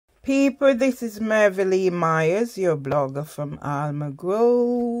people, this is Merville Myers, your blogger from Alma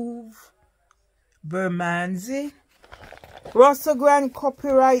Grove, Bermondsey. Russell Grant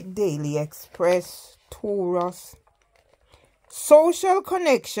Copyright Daily Express, Taurus. Social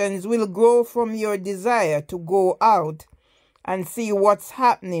connections will grow from your desire to go out and see what's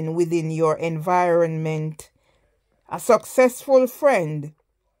happening within your environment. A successful friend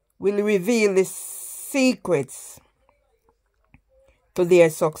will reveal the secrets to their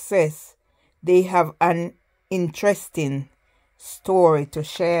success. They have an interesting story to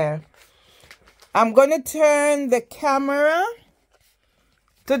share. I'm going to turn the camera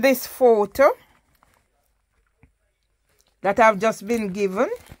to this photo that I've just been given.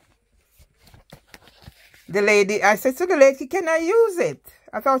 The lady, I said to the lady, can I use it?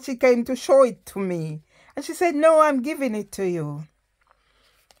 I thought she came to show it to me. And she said, no, I'm giving it to you.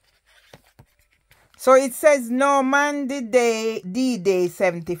 So it says Normandy Day, D-Day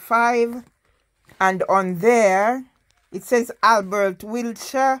 75. And on there, it says Albert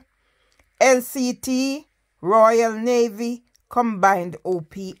Wiltshire, LCT, Royal Navy, Combined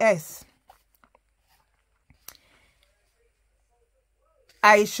OPS.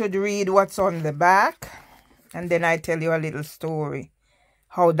 I should read what's on the back. And then I tell you a little story.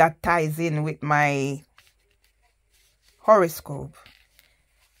 How that ties in with my horoscope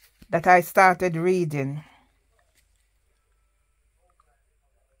that I started reading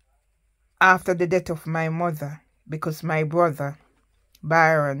after the death of my mother, because my brother,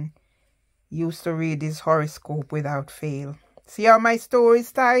 Byron, used to read his horoscope without fail. See how my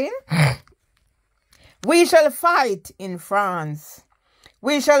stories tie in? We shall fight in France.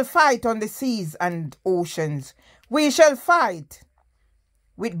 We shall fight on the seas and oceans. We shall fight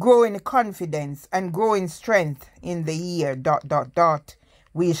with growing confidence and growing strength in the year ...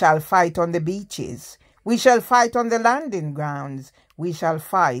 We shall fight on the beaches. We shall fight on the landing grounds. We shall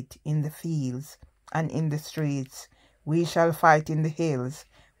fight in the fields and in the streets. We shall fight in the hills.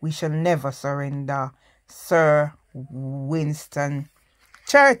 We shall never surrender. Sir Winston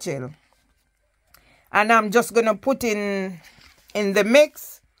Churchill. And I'm just going to put in the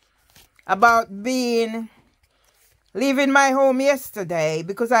mix about leaving my home yesterday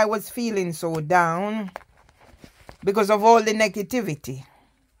because I was feeling so down because of all the negativity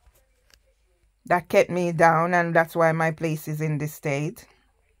that kept me down, and that's why my place is in this state.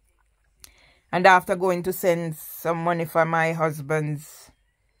 And after going to send some money for my husband's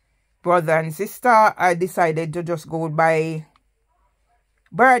brother and sister, I decided to just go buy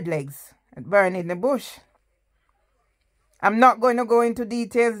bird legs and burn in the bush. I'm not going to go into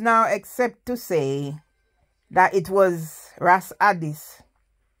details now except to say that it was Ras Addis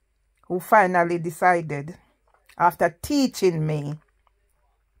who finally decided, after teaching me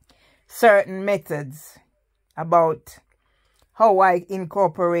certain methods about how I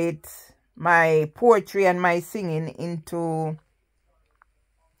incorporate my poetry and my singing into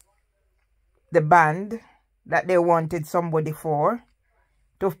the band that they wanted somebody for,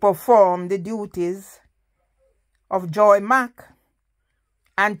 to perform the duties of Joy Mack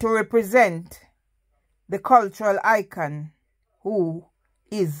and to represent the cultural icon who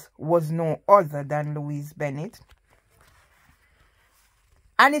was no other than Louise Bennett.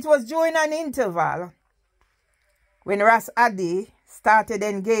 And it was during an interval when Ras Addy started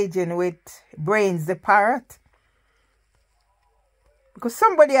engaging with Brains the Parrot, because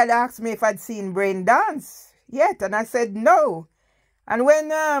somebody had asked me if I'd seen Brain dance yet, and I said no. And when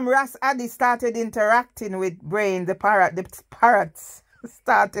Ras Addy started interacting with Brain the parrots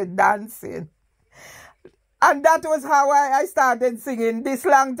started dancing. And that was how I started singing. This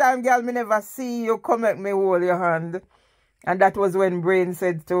long time, girl, me never see you, come at me, hold your hand. And that was when Brain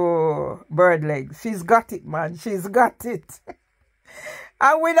said to Birdleg, she's got it, man, she's got it.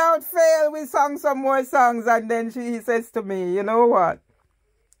 And without fail, we sang some more songs, and then he says to me, you know what?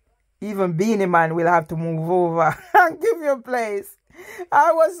 Even Beanie Man will have to move over and give you a place.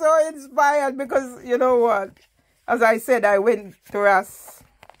 I was so inspired because, you know what? As I said, I went to Ras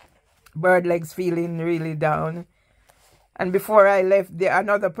Birdlegs feeling really down. And before I left,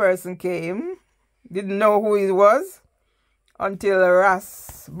 another person came. Didn't know who he was until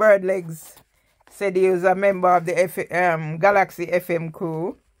Ras Birdlegs said he was a member of the Galaxy FM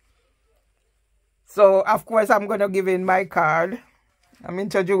crew. So, of course, I'm going to give in my card. I'm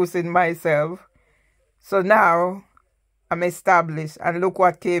introducing myself. So now I'm established, and look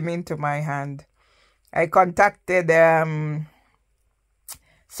what came into my hand. I contacted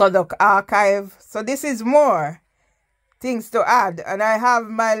Sodok Archive. So this is more things to add. And I have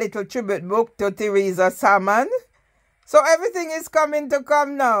my little tribute book to Theresa Salmon. So everything is coming to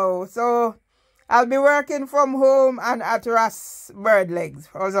come now. So I'll be working from home and at Ross Bird Legs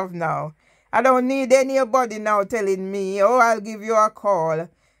as of now. I don't need anybody now telling me, oh, I'll give you a call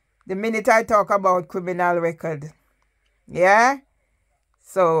the minute I talk about criminal record. Yeah?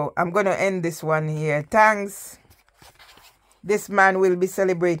 So, I'm going to end this one here. Thanks. This man will be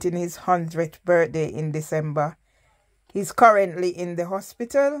celebrating his 100th birthday in December. He's currently in the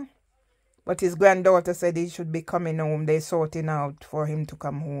hospital, but his granddaughter said he should be coming home. They're sorting out for him to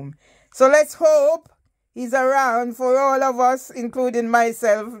come home. So, let's hope he's around for all of us, including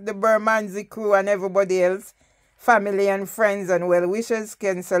myself, the Bermanzi crew, and everybody else. Family and friends and well-wishers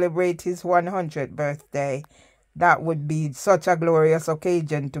can celebrate his 100th birthday. That would be such a glorious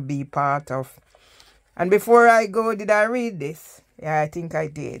occasion to be part of. And before I go, did I read this? Yeah, I think I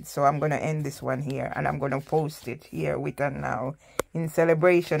did. So I'm going to end this one here. And I'm going to post it here with and now. In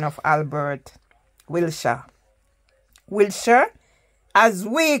celebration of Albert Wilshire. Wilshire, as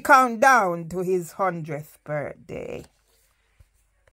we count down to his 100th birthday.